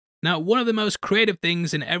Now, one of the most creative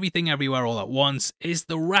things in Everything Everywhere All at Once is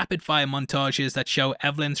the rapid fire montages that show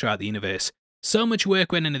Evelyn throughout the universe. So much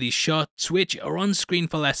work went into these shots, which are on screen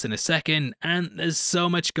for less than a second, and there's so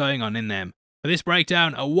much going on in them. For this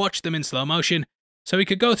breakdown, I watched them in slow motion, so we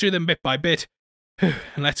could go through them bit by bit.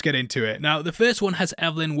 Let's get into it. Now, the first one has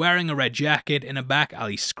Evelyn wearing a red jacket in a back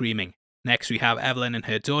alley screaming. Next, we have Evelyn and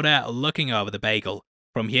her daughter looking over the bagel.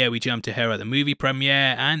 From here, we jump to her at the movie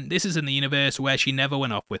premiere, and this is in the universe where she never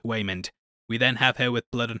went off with Waymond. We then have her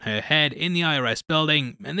with blood on her head in the IRS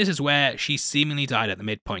building, and this is where she seemingly died at the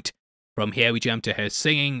midpoint. From here, we jump to her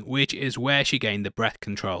singing, which is where she gained the breath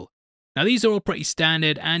control. Now, these are all pretty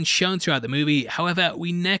standard and shown throughout the movie. However,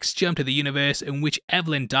 we next jump to the universe in which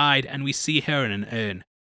Evelyn died, and we see her in an urn.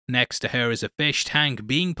 Next to her is a fish tank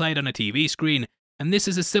being played on a TV screen, and this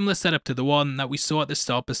is a similar setup to the one that we saw at the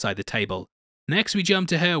start beside the table. Next, we jump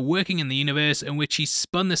to her working in the universe in which she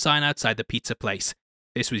spun the sign outside the pizza place.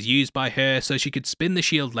 This was used by her so she could spin the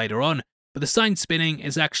shield later on, but the sign spinning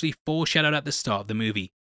is actually foreshadowed at the start of the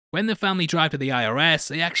movie. When the family drive to the IRS,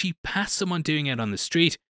 they actually pass someone doing it on the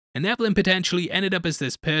street, and Evelyn potentially ended up as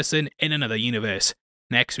this person in another universe.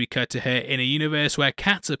 Next, we cut to her in a universe where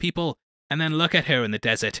cats are people, and then look at her in the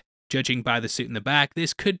desert. Judging by the suit in the back,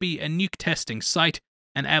 this could be a nuke testing site,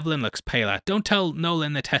 and Evelyn looks paler. Don't tell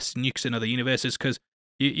Nolan they're testing nukes in other universes, because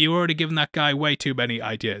you've already given that guy way too many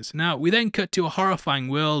ideas. Now, we then cut to a horrifying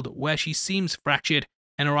world where she seems fractured,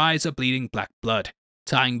 and her eyes are bleeding black blood.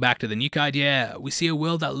 Tying back to the nuke idea, we see a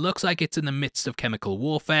world that looks like it's in the midst of chemical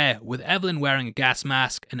warfare, with Evelyn wearing a gas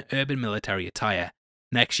mask and urban military attire.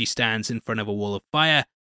 Next, she stands in front of a wall of fire,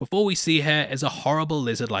 before we see her as a horrible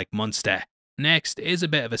lizard-like monster. Next is a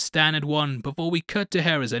bit of a standard one, before we cut to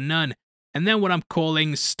her as a nun, and then what I'm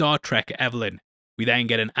calling Star Trek Evelyn. We then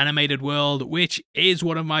get an animated world, which is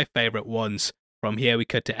one of my favourite ones. From here, we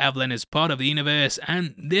cut to Evelyn as part of the universe,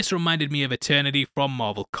 and this reminded me of Eternity from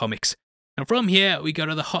Marvel Comics. And from here, we go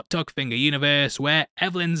to the Hot Dog Finger universe, where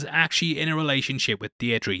Evelyn's actually in a relationship with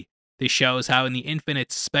Deirdre. This shows how in the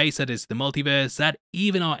infinite space that is the multiverse, that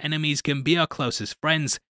even our enemies can be our closest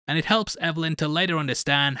friends, and it helps Evelyn to later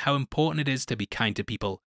understand how important it is to be kind to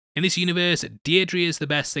people. In this universe, Deirdre is the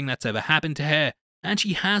best thing that's ever happened to her, and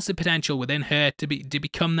she has the potential within her to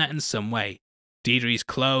become that in some way. Deirdre's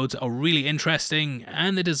clothes are really interesting,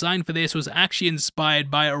 and the design for this was actually inspired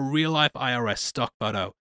by a real-life IRS stock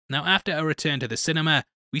photo. Now, after a return to the cinema,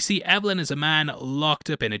 we see Evelyn as a man locked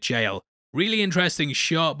up in a jail. Really interesting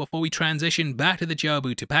shot before we transition back to the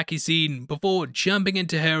Jobu Tupaki scene, before jumping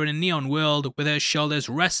into her in a neon world with her shoulders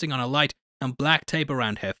resting on a light and black tape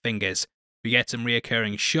around her fingers. We get some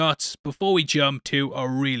reoccurring shots before we jump to a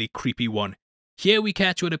really creepy one. Here we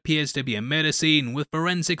catch what appears to be a murder scene with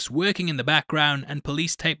forensics working in the background and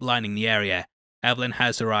police tape lining the area. Evelyn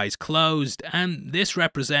has her eyes closed, and this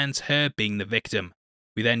represents her being the victim.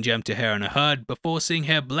 We then jump to her on a HUD before seeing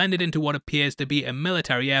her blended into what appears to be a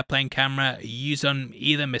military airplane camera used on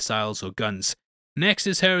either missiles or guns. Next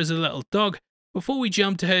is her as a little dog, before we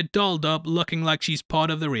jump to her dolled up looking like she's part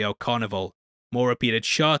of the Rio Carnival. More repeated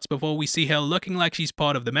shots before we see her looking like she's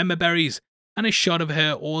part of the member berries, and a shot of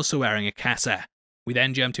her also wearing a casa. We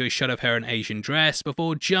then jump to a shot of her in Asian dress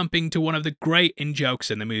before jumping to one of the great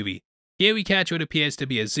in-jokes in the movie. Here we catch what appears to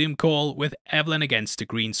be a Zoom call with Evelyn against a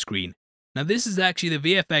green screen. Now, this is actually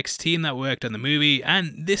the VFX team that worked on the movie,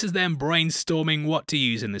 and this is them brainstorming what to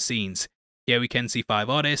use in the scenes. Here we can see 5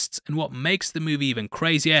 artists, and what makes the movie even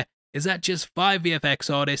crazier is that just 5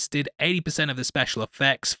 VFX artists did 80% of the special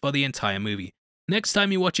effects for the entire movie. Next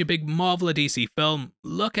time you watch a big Marvel or DC film,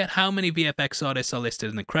 look at how many VFX artists are listed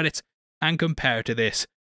in the credits, and compare it to this.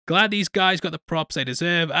 Glad these guys got the props they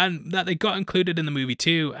deserve, and that they got included in the movie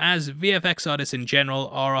too, as VFX artists in general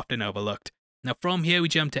are often overlooked. Now, from here we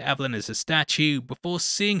jump to Evelyn as a statue, before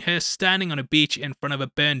seeing her standing on a beach in front of a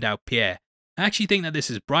burned out pier. I actually think that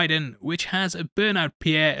this is Brighton, which has a burnout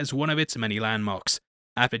pier as one of its many landmarks.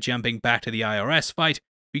 After jumping back to the IRS fight,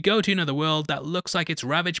 we go to another world that looks like it's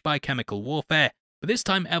ravaged by chemical warfare, but this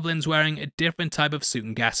time Evelyn's wearing a different type of suit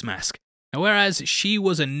and gas mask. Now, whereas she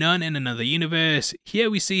was a nun in another universe,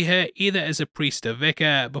 here we see her either as a priest or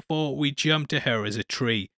vicar before we jump to her as a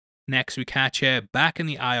tree. Next, we catch her back in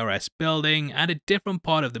the IRS building at a different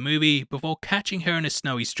part of the movie before catching her in a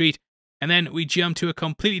snowy street, and then we jump to a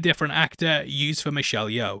completely different actor used for Michelle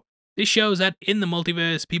Yeoh. This shows that in the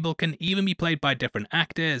multiverse, people can even be played by different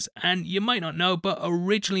actors, and you might not know, but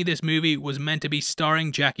originally this movie was meant to be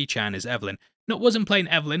starring Jackie Chan as Evelyn. No, it wasn't playing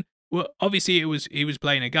Evelyn. Well, obviously he was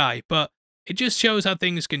playing a guy, but it just shows how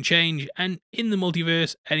things can change, and in the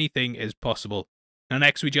multiverse, anything is possible. Now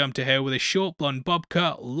next we jump to her with a short blonde bob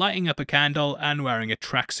cut, lighting up a candle and wearing a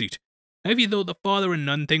tracksuit. Now, if you thought the father and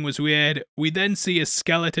nun thing was weird, we then see a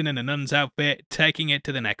skeleton in a nun's outfit taking it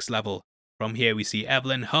to the next level. From here we see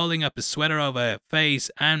Evelyn holding up a sweater over her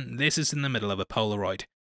face, and this is in the middle of a Polaroid.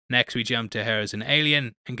 Next we jump to her as an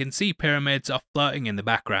alien, and can see pyramids are floating in the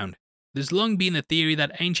background. There's long been the theory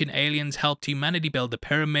that ancient aliens helped humanity build the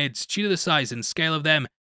pyramids due to the size and scale of them,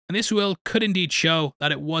 and this world could indeed show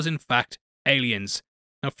that it was in fact aliens.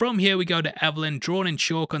 Now from here we go to Evelyn drawn in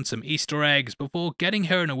chalk on some Easter eggs before getting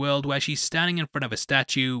her in a world where she's standing in front of a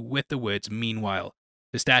statue with the words "Meanwhile."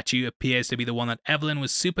 The statue appears to be the one that Evelyn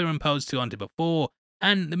was superimposed to onto before,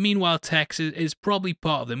 and the "Meanwhile" text is probably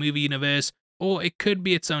part of the movie universe, or it could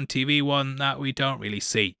be its own TV one that we don't really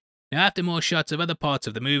see. Now after more shots of other parts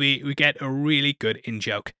of the movie, we get a really good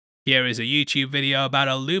in-joke. Here is a YouTube video about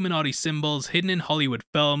Illuminati symbols hidden in Hollywood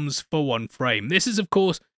films for one frame. This is of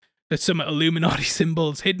course some Illuminati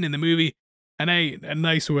symbols hidden in the movie, and hey,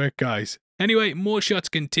 nice work guys. Anyway, more shots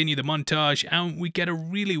continue the montage, and we get a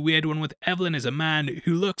really weird one with Evelyn as a man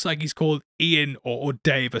who looks like he's called Ian or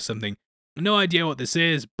Dave or something. No idea what this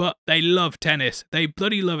is, but they love tennis. They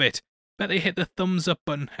bloody love it. Bet they hit the thumbs up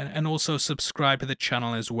button and also subscribe to the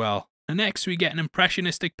channel as well. And next we get an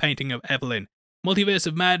impressionistic painting of Evelyn. Multiverse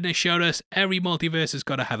of Madness showed us every multiverse has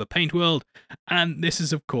got to have a paint world, and this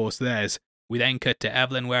is of course theirs. We then cut to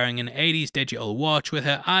Evelyn wearing an 80s digital watch with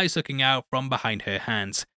her eyes looking out from behind her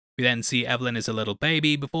hands. We then see Evelyn as a little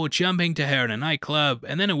baby before jumping to her in a nightclub,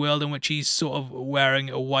 and then a world in which she's sort of wearing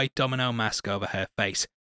a white domino mask over her face.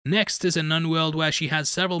 Next is a nun world where she has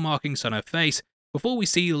several markings on her face, before we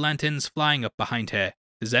see lanterns flying up behind her.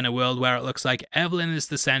 There's then a world where it looks like Evelyn is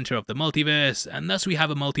the centre of the multiverse, and thus we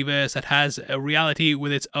have a multiverse that has a reality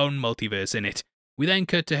with its own multiverse in it. We then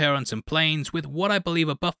cut to her on some plains with what I believe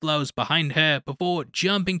are buffaloes behind her before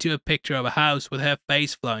jumping to a picture of a house with her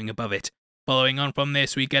face floating above it. Following on from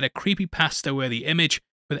this, we get a creepypasta-worthy image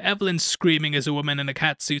with Evelyn screaming as a woman in a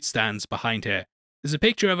catsuit stands behind her. There's a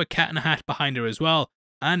picture of a cat in a hat behind her as well,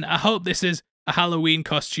 and I hope this is a Halloween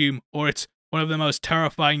costume or it's one of the most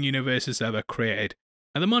terrifying universes ever created.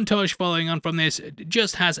 Now the montage following on from this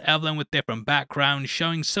just has Evelyn with different backgrounds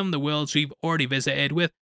showing some of the worlds we've already visited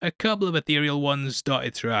with a couple of ethereal ones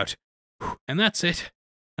dotted throughout. And that's it.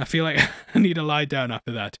 I feel like I need to lie down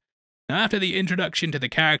after that. Now after the introduction to the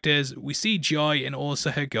characters, we see Joy and also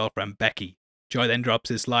her girlfriend Becky. Joy then drops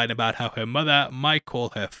this line about how her mother might call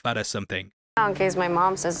her fat or something. In case my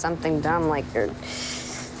mom says something dumb like you're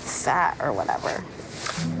fat or whatever.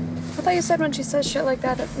 I thought you said when she says shit like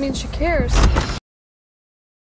that, it means she cares.